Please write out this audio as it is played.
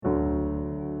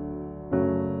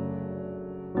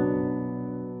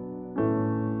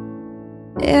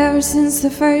Ever since the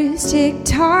first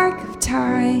tick-tock of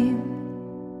time,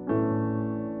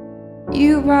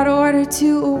 you brought order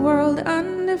to a world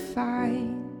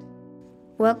undefined.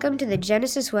 Welcome to the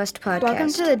Genesis West Podcast. Welcome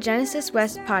to the Genesis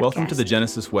West Podcast. Welcome to the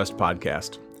Genesis West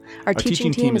Podcast. Our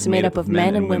teaching team is made up of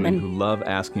men and women who love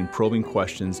asking probing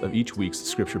questions of each week's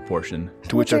scripture portion,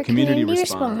 to which our community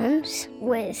responds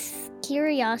with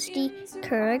curiosity,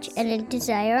 courage, and a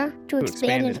desire to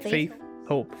expand in faith,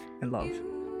 hope, and love.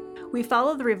 We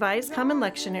follow the Revised Common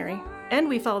Lectionary, and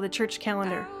we follow the church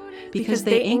calendar, because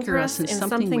they anchor us in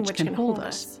something which can hold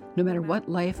us, no matter what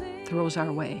life throws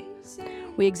our way.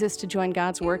 We exist to join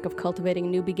God's work of cultivating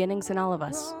new beginnings in all of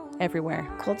us, everywhere.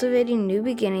 Cultivating new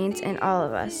beginnings in all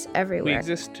of us, everywhere. We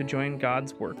exist to join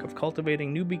God's work of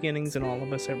cultivating new beginnings in all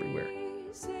of us, everywhere.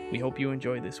 We hope you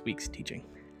enjoy this week's teaching.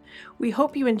 We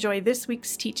hope you enjoy this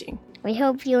week's teaching. We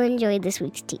hope you enjoy this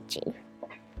week's teaching.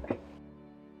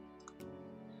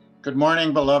 Good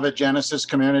morning, beloved Genesis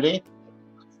community.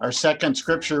 Our second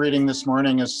scripture reading this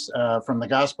morning is from the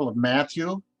Gospel of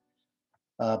Matthew,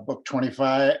 book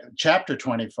 25, chapter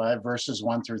 25, verses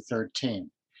 1 through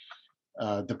 13.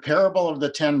 The parable of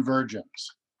the 10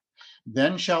 virgins.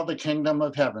 Then shall the kingdom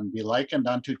of heaven be likened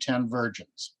unto 10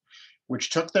 virgins,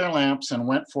 which took their lamps and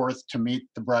went forth to meet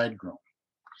the bridegroom.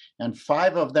 And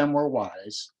 5 of them were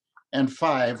wise, and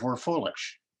 5 were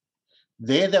foolish.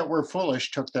 They that were foolish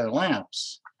took their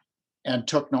lamps, and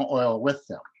took no oil with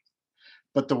them.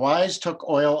 But the wise took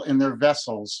oil in their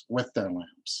vessels with their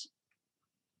lamps.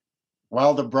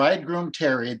 While the bridegroom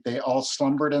tarried, they all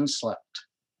slumbered and slept.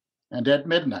 And at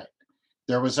midnight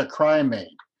there was a cry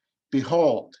made,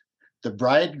 Behold, the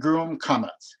bridegroom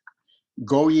cometh.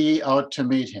 Go ye out to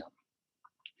meet him.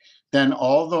 Then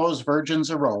all those virgins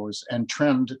arose and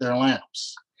trimmed their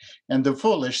lamps. And the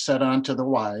foolish said unto the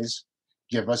wise,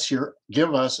 Give us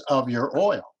of your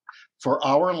oil, for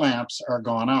our lamps are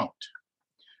gone out.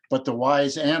 But the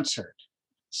wise answered,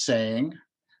 saying,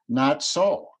 Not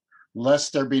so,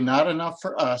 lest there be not enough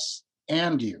for us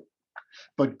and you.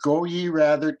 But go ye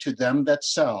rather to them that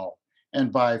sell,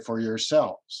 and buy for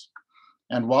yourselves.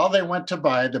 And while they went to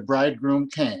buy, the bridegroom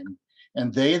came,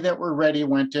 and they that were ready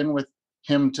went in with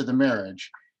him to the marriage,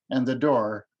 and the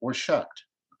door was shut.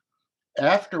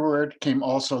 Afterward came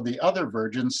also the other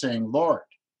virgins, saying, Lord,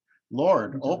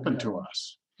 Lord, open to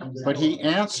us. But he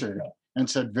answered and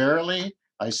said, Verily,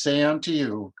 I say unto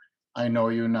you, I know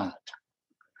you not.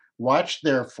 Watch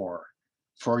therefore,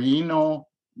 for ye know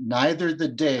neither the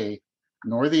day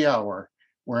nor the hour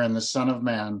wherein the Son of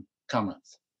Man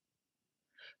cometh.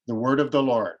 The word of the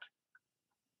Lord.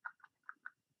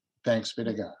 Thanks be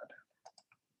to God.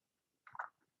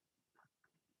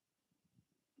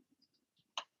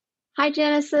 Hi,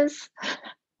 Genesis.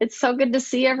 It's so good to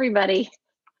see everybody.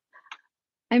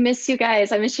 I miss you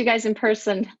guys. I miss you guys in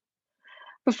person.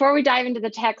 Before we dive into the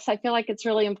text, I feel like it's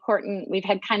really important. We've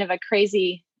had kind of a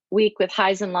crazy week with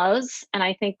highs and lows, and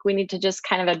I think we need to just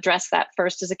kind of address that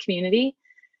first as a community.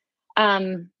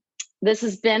 This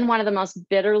has been one of the most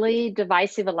bitterly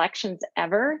divisive elections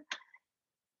ever.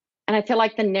 And I feel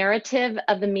like the narrative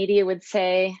of the media would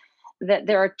say that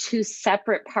there are 2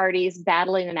 separate parties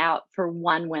battling it out for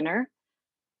one winner.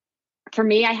 For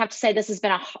me, I have to say this has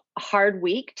been a hard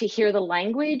week to hear the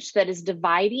language that is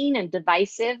dividing and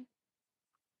divisive.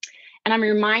 And I'm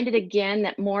reminded again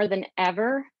that more than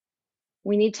ever,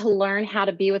 we need to learn how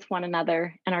to be with one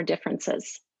another and our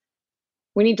differences.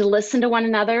 We need to listen to one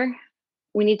another.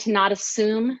 We need to not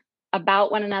assume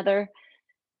about one another.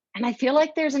 And I feel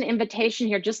like there's an invitation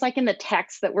here, just like in the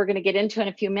text that we're going to get into in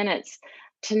a few minutes,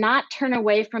 to not turn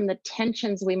away from the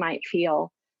tensions we might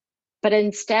feel, but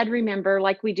instead remember,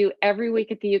 like we do every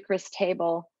week at the Eucharist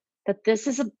table, that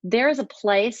there is a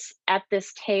place at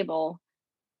this table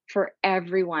for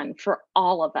everyone, for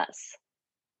all of us.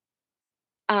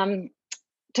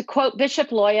 To quote Bishop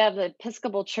Loya of the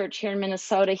Episcopal Church here in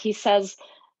Minnesota, he says,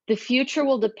 the future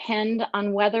will depend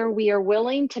on whether we are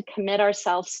willing to commit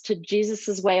ourselves to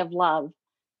Jesus's way of love,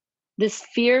 this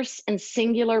fierce and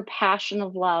singular passion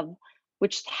of love,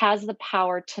 which has the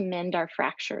power to mend our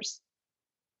fractures.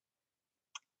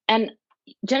 And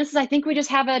Genesis, I think we just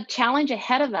have a challenge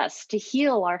ahead of us to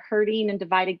heal our hurting and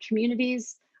divided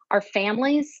communities, our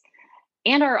families,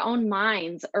 and our own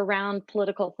minds around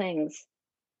political things.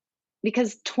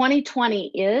 Because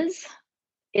 2020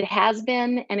 it has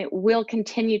been, and it will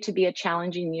continue to be a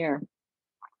challenging year.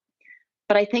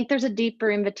 But I think there's a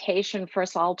deeper invitation for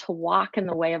us all to walk in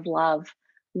the way of love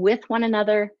with one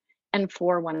another and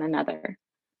for one another.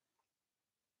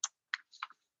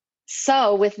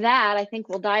 So with that, I think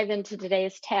we'll dive into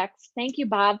today's text. Thank you,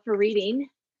 Bob, for reading.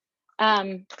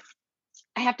 I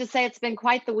have to say it's been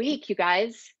quite the week, you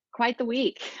guys. quite the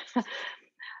week.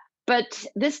 But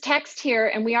this text here,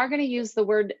 and we are going to use the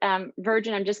word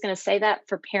virgin. I'm just going to say that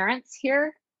for parents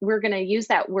here. We're going to use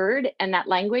that word and that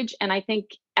language. And I think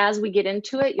as we get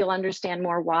into it, you'll understand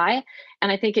more why.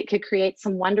 And I think it could create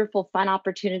some wonderful, fun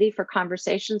opportunity for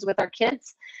conversations with our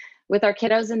kids, with our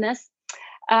kiddos in this.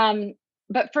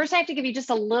 But first, I have to give you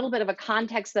just a little bit of a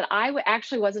context that I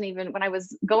actually wasn't even, when I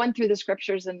was going through the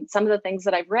scriptures and some of the things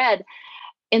that I've read,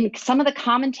 in some of the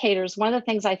commentators, one of the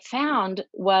things I found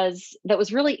that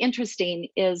was really interesting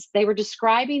is they were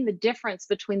describing the difference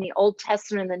between the Old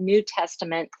Testament and the New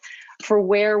Testament for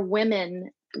where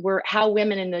how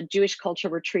women in the Jewish culture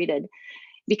were treated.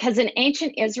 Because in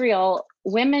ancient Israel,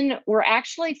 women were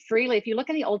actually freely, if you look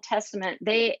in the Old Testament,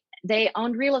 they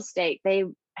owned real estate, they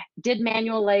did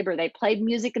manual labor, they played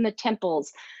music in the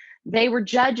temples, they were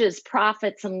judges,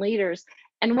 prophets, and leaders.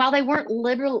 And while they weren't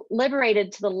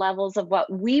liberated to the levels of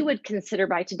what we would consider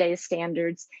by today's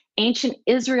standards, ancient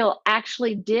Israel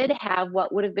actually did have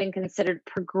what would have been considered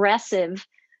progressive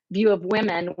view of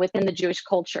women within the Jewish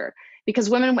culture, because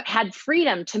women had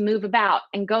freedom to move about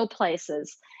and go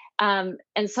places. And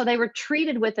so they were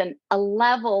treated with a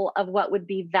level of what would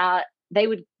be they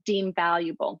would deem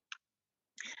valuable.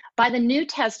 By the New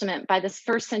Testament, by this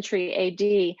 1st century AD,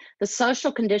 the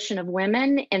social condition of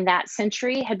women in that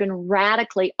century had been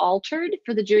radically altered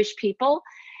for the Jewish people.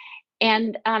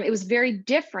 And it was very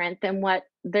different than what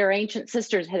their ancient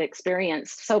sisters had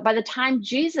experienced. So by the time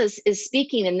Jesus is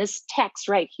speaking in this text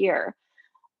right here,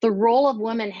 the role of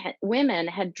women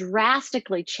had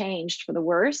drastically changed for the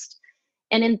worst.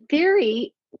 And in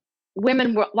theory,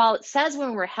 women were, while it says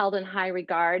women were held in high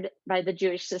regard by the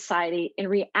Jewish society, in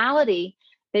reality,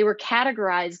 they were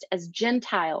categorized as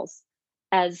Gentiles,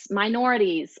 as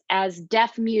minorities, as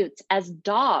deaf mutes, as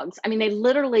dogs. I mean, they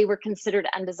literally were considered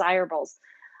undesirables.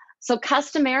 So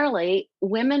customarily,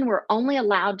 women were only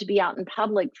allowed to be out in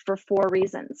public for 4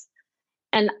 reasons.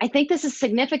 And I think this is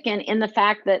significant in the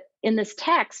fact that in this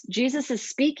text, Jesus is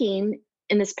speaking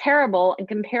in this parable and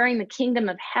comparing the kingdom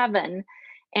of heaven,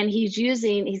 and he's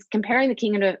comparing the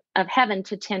kingdom of heaven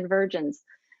to 10 virgins.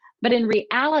 But in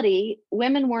reality,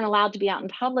 women weren't allowed to be out in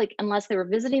public unless they were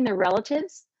visiting their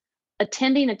relatives,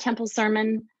 attending a temple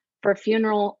sermon for a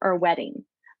funeral or a wedding.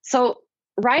 So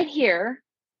right here,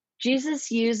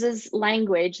 Jesus uses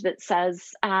language that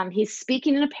says he's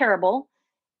speaking in a parable,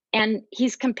 and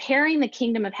he's comparing the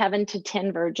kingdom of heaven to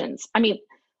 10 virgins. I mean,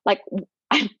 like,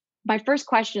 my first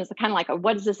question is kind of like,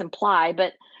 what does this imply?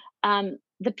 But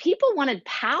the people wanted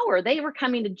power. They were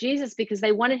coming to Jesus because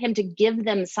they wanted him to give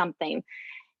them something.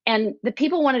 And the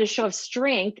people wanted a show of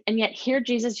strength, and yet here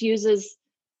Jesus uses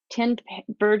 10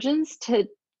 virgins to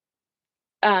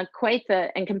equate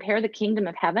and compare the kingdom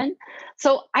of heaven.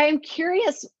 So I am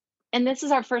curious, and this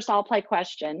is our first all play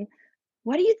question.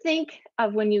 What do you think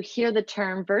of when you hear the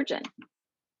term virgin?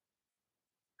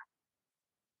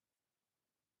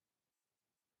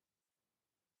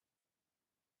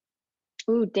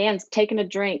 Ooh, Dan's taking a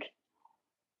drink.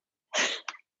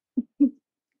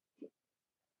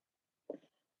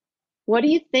 What do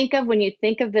you think of when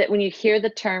you hear the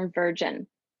term virgin?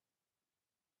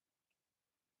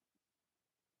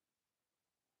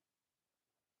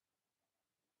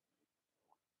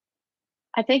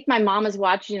 I think my mom is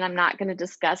watching and I'm not going to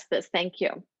discuss this. Thank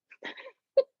you.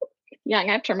 Yeah, I'm going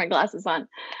to have to turn my glasses on.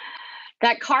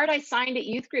 That card I signed at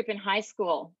youth group in high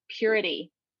school,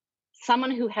 purity,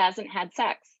 someone who hasn't had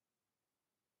sex.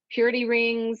 Purity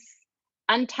rings,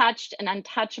 untouched and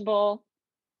untouchable.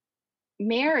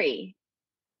 Mary.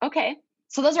 Okay,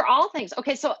 so those are all things.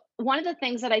 Okay, so one of the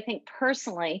things that I think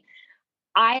personally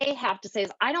I have to say is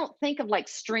I don't think of like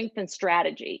strength and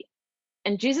strategy.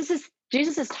 And Jesus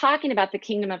is talking about the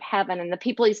kingdom of heaven, and the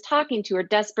people he's talking to are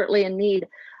desperately in need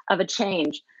of a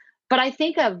change. But I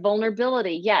think of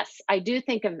vulnerability. Yes, I do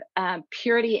think of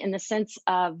purity in the sense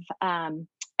of,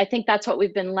 I think that's what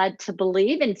we've been led to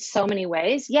believe in so many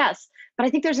ways. Yes, but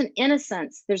I think there's an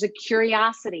innocence, there's a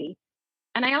curiosity.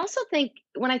 And I also think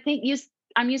when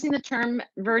I'm using the term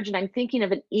virgin, I'm thinking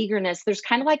of an eagerness. There's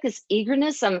kind of like this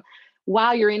eagerness of,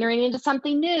 wow, you're entering into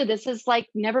something new. This is like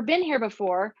never been here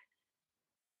before.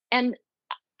 And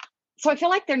so I feel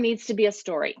like there needs to be a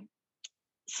story.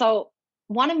 So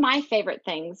one of my favorite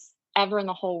things ever in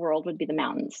the whole world would be the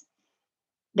mountains.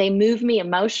 They move me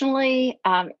emotionally.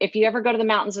 If you ever go to the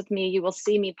mountains with me, you will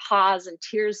see me pause and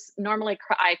tears. Normally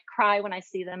I cry when I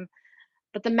see them.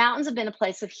 But the mountains have been a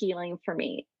place of healing for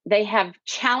me. They have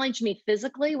challenged me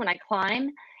physically when I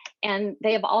climb, and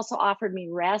they have also offered me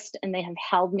rest, and they have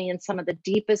held me in some of the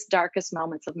deepest, darkest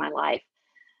moments of my life.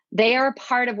 They are a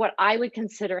part of what I would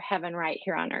consider heaven right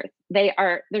here on earth.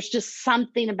 There's just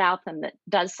something about them that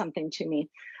does something to me.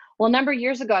 Well, a number of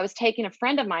years ago, I was taking a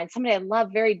friend of mine, somebody I love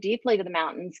very deeply, to the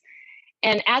mountains.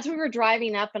 And as we were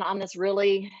driving up and on this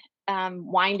really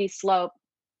windy slope,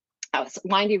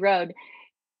 windy road,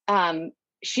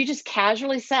 she just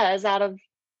casually says, out of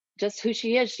just who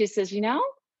she is, she says, you know,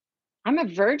 I'm a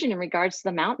virgin in regards to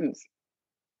the mountains.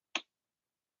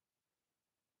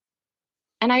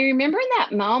 And I remember in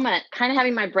that moment kind of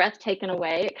having my breath taken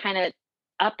away. It kind of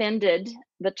upended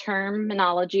the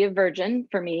terminology of virgin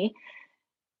for me.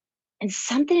 And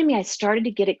something in me, I started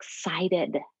to get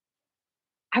excited.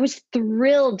 I was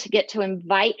thrilled to get to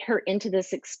invite her into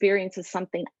this experience as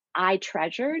something I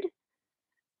treasured.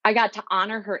 I got to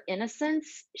honor her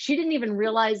innocence. She didn't even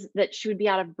realize that she would be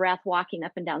out of breath walking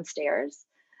up and down stairs.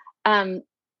 I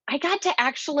got to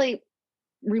actually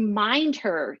remind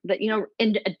her that, you know,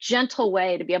 in a gentle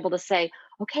way, to be able to say,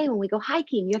 okay, when we go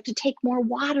hiking, you have to take more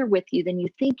water with you than you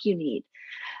think you need.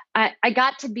 I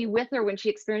got to be with her when she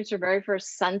experienced her very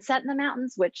first sunset in the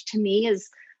mountains, which to me is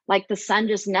like the sun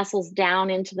just nestles down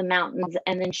into the mountains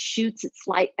and then shoots its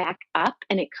light back up,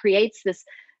 and it creates this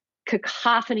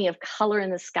cacophony of color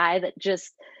in the sky that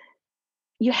just,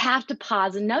 you have to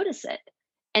pause and notice it.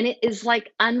 And it is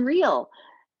like unreal.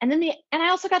 And then I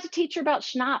also got to teach her about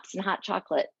schnapps and hot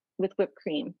chocolate with whipped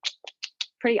cream.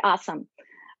 Pretty awesome.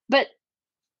 But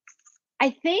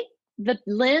I think the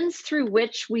lens through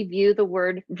which we view the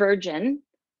word virgin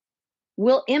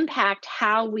will impact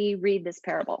how we read this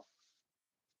parable.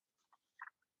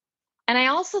 And I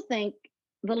also think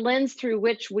the lens through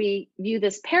which we view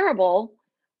this parable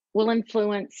will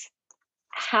influence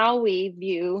how we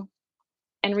view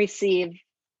and receive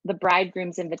the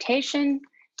bridegroom's invitation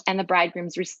and the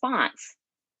bridegroom's response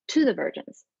to the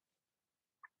virgins.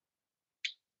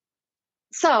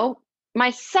 So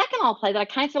my second I'll play that I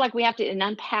kind of feel like we have to, in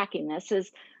unpacking this,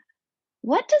 is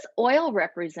what does oil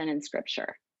represent in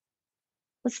Scripture?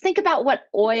 Let's think about what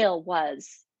oil was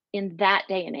in that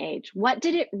day and age. What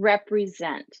did it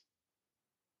represent?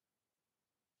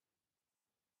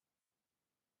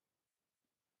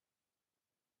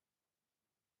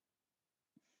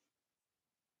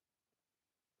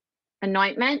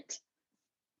 Anointment,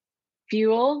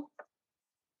 fuel,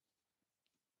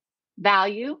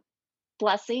 value,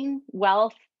 blessing,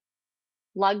 wealth,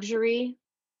 luxury.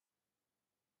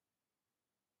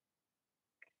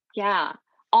 Yeah,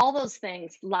 all those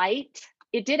things. Light.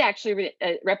 It did actually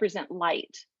represent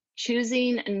light.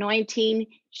 Choosing, anointing,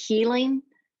 healing.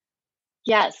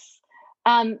 Yes.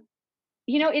 You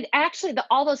know, it actually,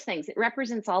 all those things, it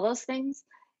represents all those things.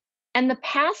 And the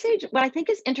passage, what I think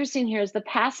is interesting here is the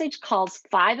passage calls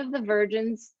 5 of the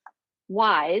virgins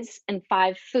wise and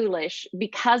 5 foolish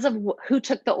because of who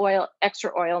took the oil,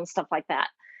 extra oil and stuff like that.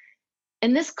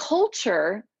 In this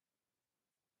culture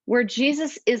where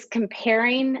Jesus is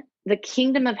comparing the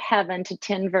kingdom of heaven to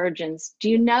 10 virgins, do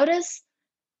you notice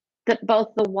that both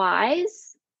the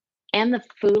wise and the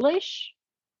foolish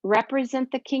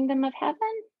represent the kingdom of heaven?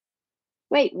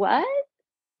 Wait, what?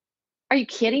 Are you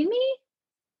kidding me?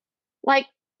 Like,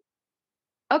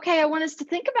 okay, I want us to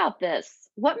think about this.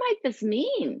 What might this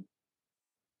mean?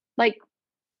 Like,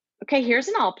 okay, here's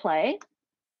an all play.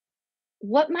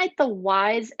 What might the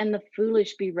wise and the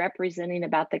foolish be representing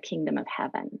about the kingdom of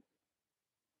heaven?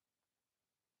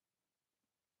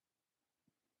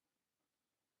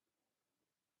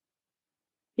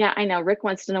 Yeah, I know. Rick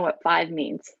wants to know what 5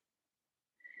 means.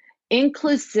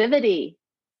 Inclusivity.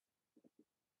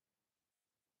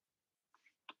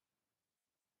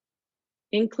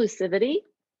 Inclusivity,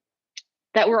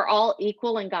 that we're all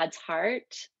equal in God's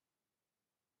heart.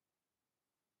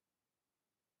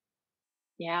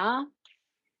 Yeah.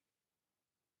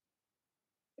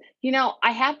 You know,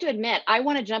 I have to admit, I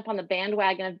want to jump on the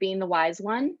bandwagon of being the wise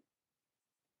one.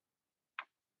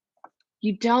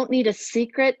 You don't need a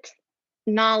secret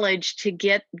knowledge to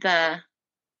get the,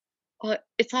 oh,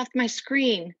 it's off my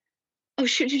screen. Oh,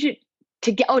 shoot.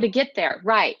 To get there,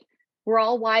 right. We're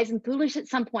all wise and foolish at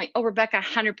some point. Oh, Rebecca,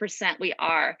 100% we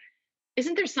are.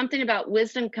 Isn't there something about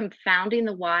wisdom confounding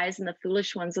the wise, and the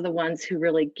foolish ones are the ones who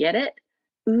really get it?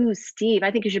 Ooh, Steve,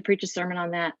 I think you should preach a sermon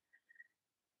on that.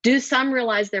 Do some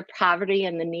realize their poverty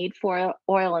and the need for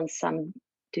oil, and some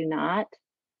do not?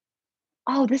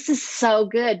 Oh, this is so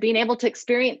good. Being able to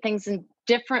experience things in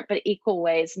different but equal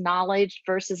ways, knowledge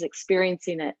versus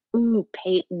experiencing it. Ooh,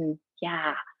 Peyton,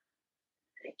 yeah.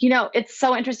 You know, it's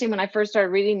so interesting when I first started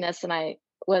reading this, and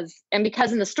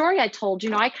because in the story I told, you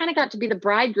know, I kind of got to be the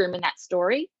bridegroom in that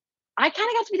story. I kind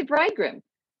of got to be the bridegroom.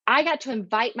 I got to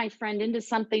invite my friend into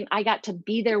something. I got to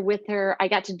be there with her. I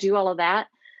got to do all of that.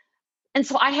 And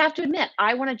so I have to admit,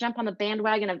 I want to jump on the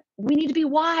bandwagon of, we need to be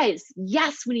wise.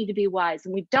 Yes, we need to be wise,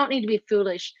 and we don't need to be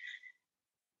foolish.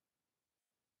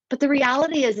 But the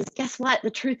reality is guess what?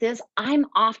 The truth is I'm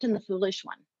often the foolish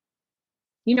one.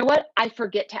 You know what? I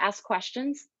forget to ask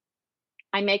questions.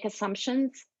 I make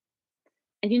assumptions.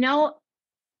 And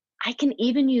I can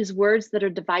even use words that are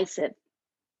divisive.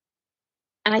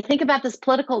 And I think about this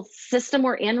political system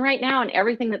we're in right now and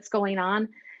everything that's going on.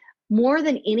 More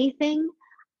than anything,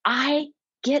 I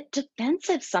get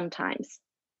defensive sometimes.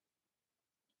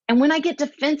 And when I get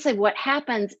defensive, what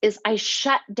happens is I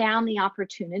shut down the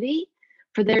opportunity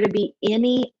for there to be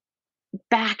any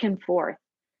back and forth.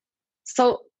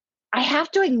 So I have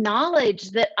to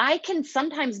acknowledge that I can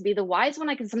sometimes be the wise one,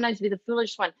 I can sometimes be the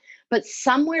foolish one, but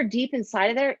somewhere deep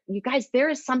inside of there, you guys, there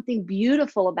is something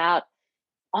beautiful about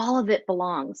all of it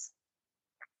belongs.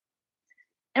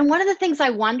 And one of the things I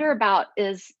wonder about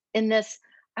is in this,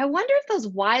 I wonder if those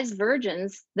wise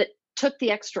virgins that took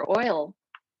the extra oil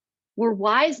were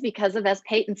wise because of, as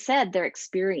Peyton said, their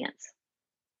experience.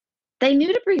 They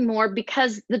knew to bring more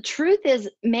because the truth is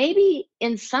maybe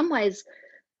in some ways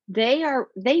they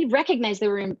recognize they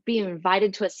were being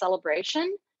invited to a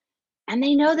celebration, and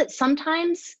they know that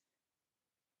sometimes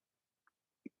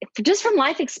just from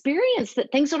life experience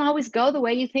that things don't always go the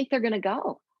way you think they're going to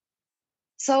go.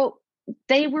 So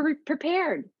they were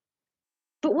prepared.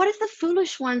 But what if the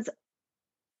foolish ones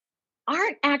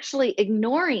aren't actually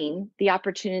ignoring the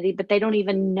opportunity, but they don't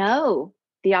even know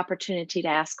the opportunity to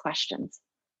ask questions?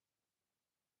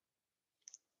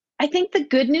 I think the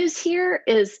good news here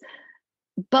is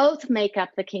both make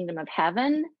up the kingdom of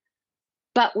heaven,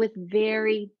 but with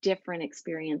very different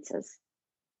experiences.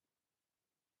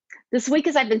 This week,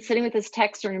 as I've been sitting with this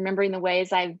text and remembering the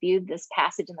ways I've viewed this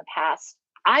passage in the past,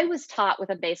 I was taught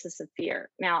with a basis of fear.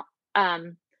 Now,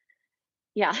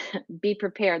 be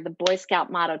prepared, the Boy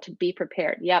Scout motto, to be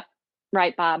prepared. Yep,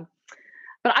 right, Bob.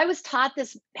 But I was taught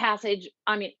this passage,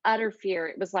 utter fear.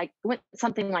 It was like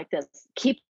something like this: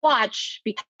 keep watch,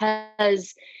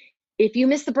 because if you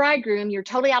miss the bridegroom, you're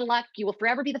totally out of luck. You will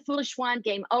forever be the foolish one.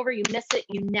 Game over. You miss it.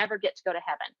 You never get to go to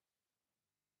heaven.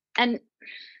 And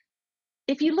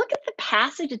if you look at the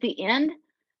passage at the end,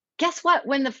 guess what?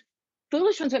 When the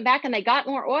foolish ones went back and they got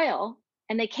more oil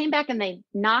and they came back and they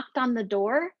knocked on the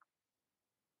door,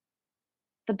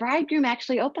 the bridegroom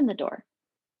actually opened the door.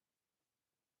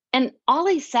 And all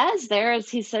he says there is,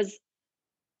 he says,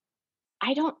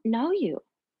 I don't know you.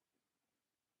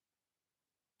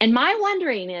 And my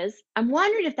wondering is, I'm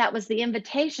wondering if that was the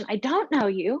invitation. I don't know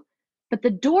you, but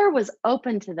the door was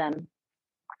open to them.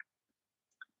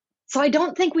 So I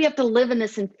don't think we have to live in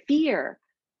this in fear.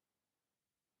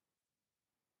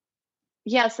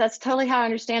 Yes, that's totally how I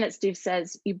understand it, Steve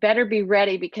says. You better be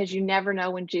ready because you never know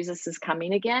when Jesus is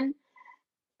coming again.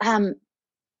 I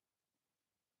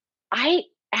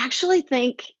actually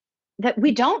think that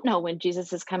we don't know when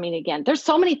Jesus is coming again. There's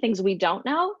so many things we don't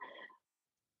know,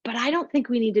 but I don't think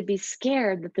we need to be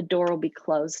scared that the door will be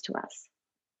closed to us.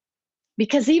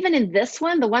 Because even in this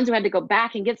one, the ones who had to go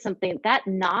back and get something, that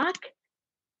knock,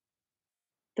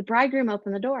 the bridegroom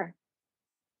opened the door.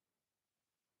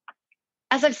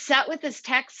 As I've sat with this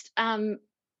text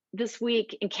this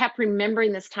week and kept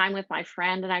remembering this time with my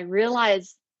friend, and I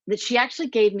realized that she actually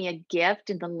gave me a gift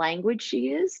in the language she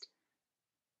used.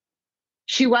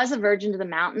 She was a virgin to the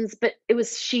mountains, but it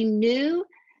was, she knew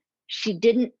she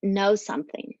didn't know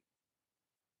something.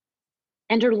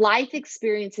 And her life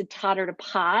experience had taught her to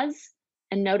pause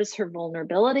and notice her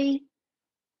vulnerability,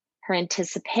 her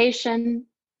anticipation,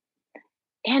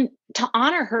 and to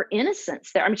honor her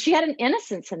innocence there. She had an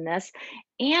innocence in this.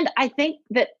 And I think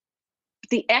that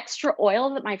the extra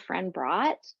oil that my friend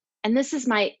brought, and this is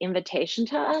my invitation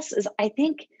to us, is I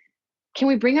think, can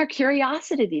we bring our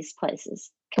curiosity to these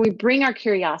places? Can we bring our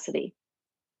curiosity?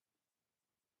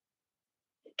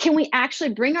 Can we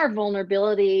actually bring our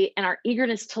vulnerability and our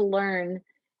eagerness to learn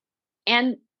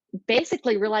and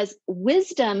basically realize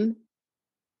wisdom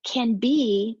can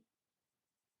be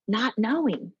not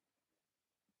knowing?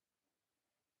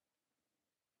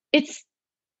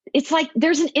 It's like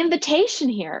there's an invitation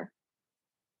here.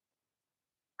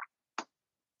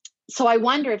 So I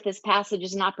wonder if this passage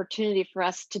is an opportunity for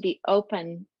us to be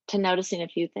open to noticing a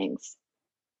few things.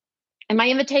 And my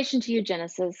invitation to you,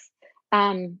 Genesis,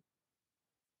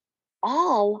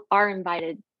 all are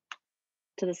invited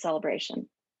to the celebration.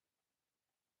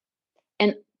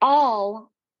 And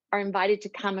all are invited to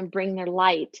come and bring their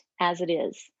light as it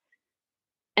is.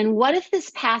 And what if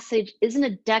this passage isn't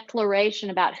a declaration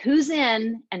about who's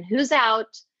in and who's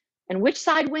out and which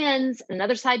side wins and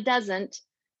another side doesn't,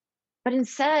 but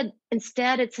instead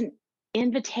it's an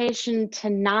invitation to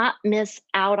not miss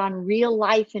out on real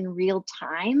life in real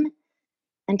time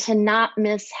and to not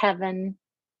miss heaven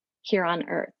here on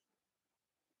earth.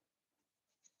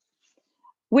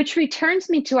 which returns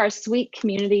me to our sweet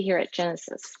community here at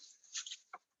Genesis.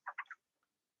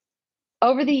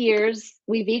 Over the years,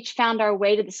 we've each found our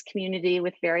way to this community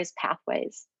with various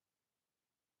pathways,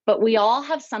 but we all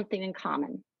have something in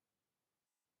common.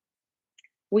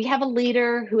 We have a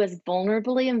leader who has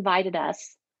vulnerably invited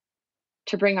us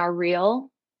to bring our real,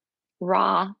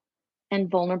 raw, and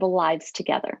vulnerable lives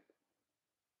together.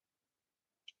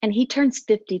 And he turns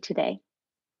 50 today.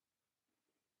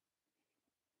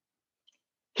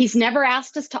 He's never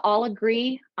asked us to all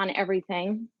agree on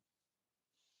everything.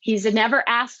 He's never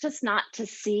asked us not to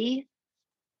see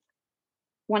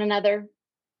one another.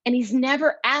 And he's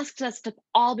never asked us to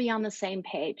all be on the same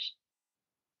page.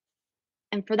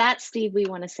 And for that, Steve, we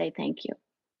want to say thank you.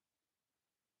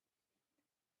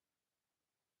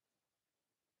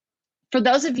 For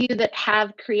those of you that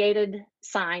have created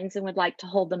signs and would like to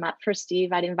hold them up for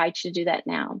Steve, I'd invite you to do that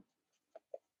now.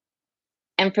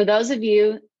 And for those of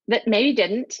you that maybe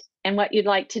didn't, and what you'd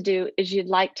like to do is you'd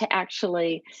like to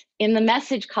actually, in the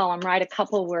message column, write a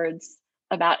couple words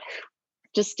about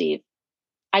just Steve.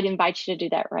 I'd invite you to do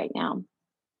that right now.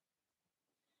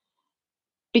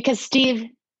 Because Steve,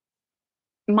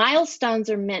 milestones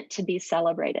are meant to be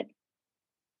celebrated.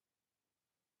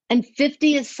 And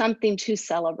 50 is something to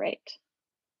celebrate.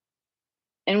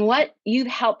 And what you've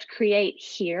helped create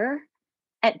here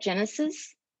at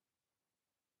Genesis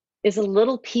is a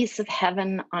little piece of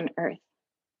heaven on earth.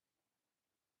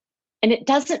 And it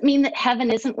doesn't mean that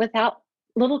heaven isn't without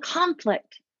little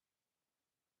conflict.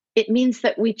 It means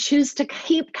that we choose to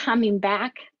keep coming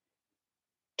back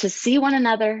to see one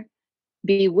another,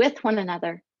 be with one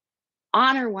another,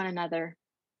 honor one another,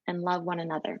 and love one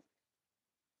another.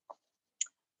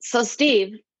 So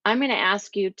Steve, I'm going to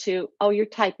ask you to, you're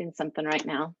typing something right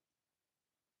now.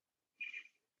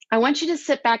 I want you to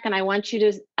sit back and I want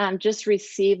you to just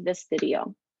receive this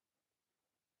video.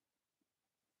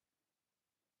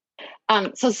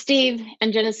 So Steve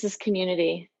and Genesis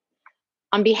community,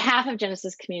 on behalf of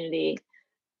Genesis community,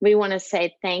 we want to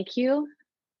say thank you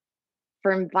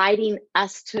for inviting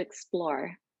us to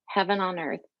explore heaven on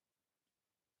earth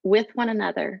with one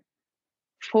another,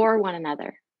 for one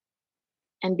another.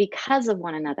 And because of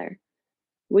one another,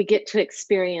 we get to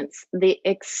experience the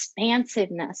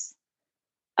expansiveness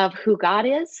of who God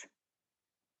is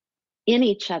in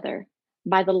each other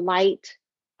by the light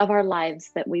of our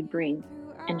lives that we bring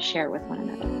and share with one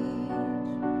another.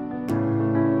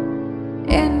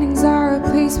 Endings are a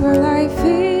place where life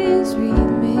is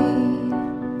remade.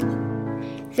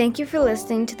 Thank you for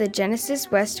listening to the Genesis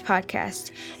West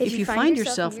podcast. If you find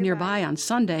yourself nearby on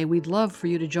Sunday, we'd love for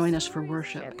you to join us for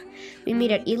worship. We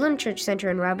meet at Elam Church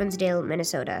Center in Robbinsdale,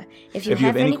 Minnesota. If you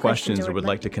have any questions or would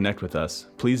like to connect with us,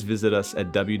 please visit us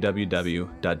at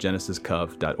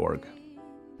www.genesiscov.org.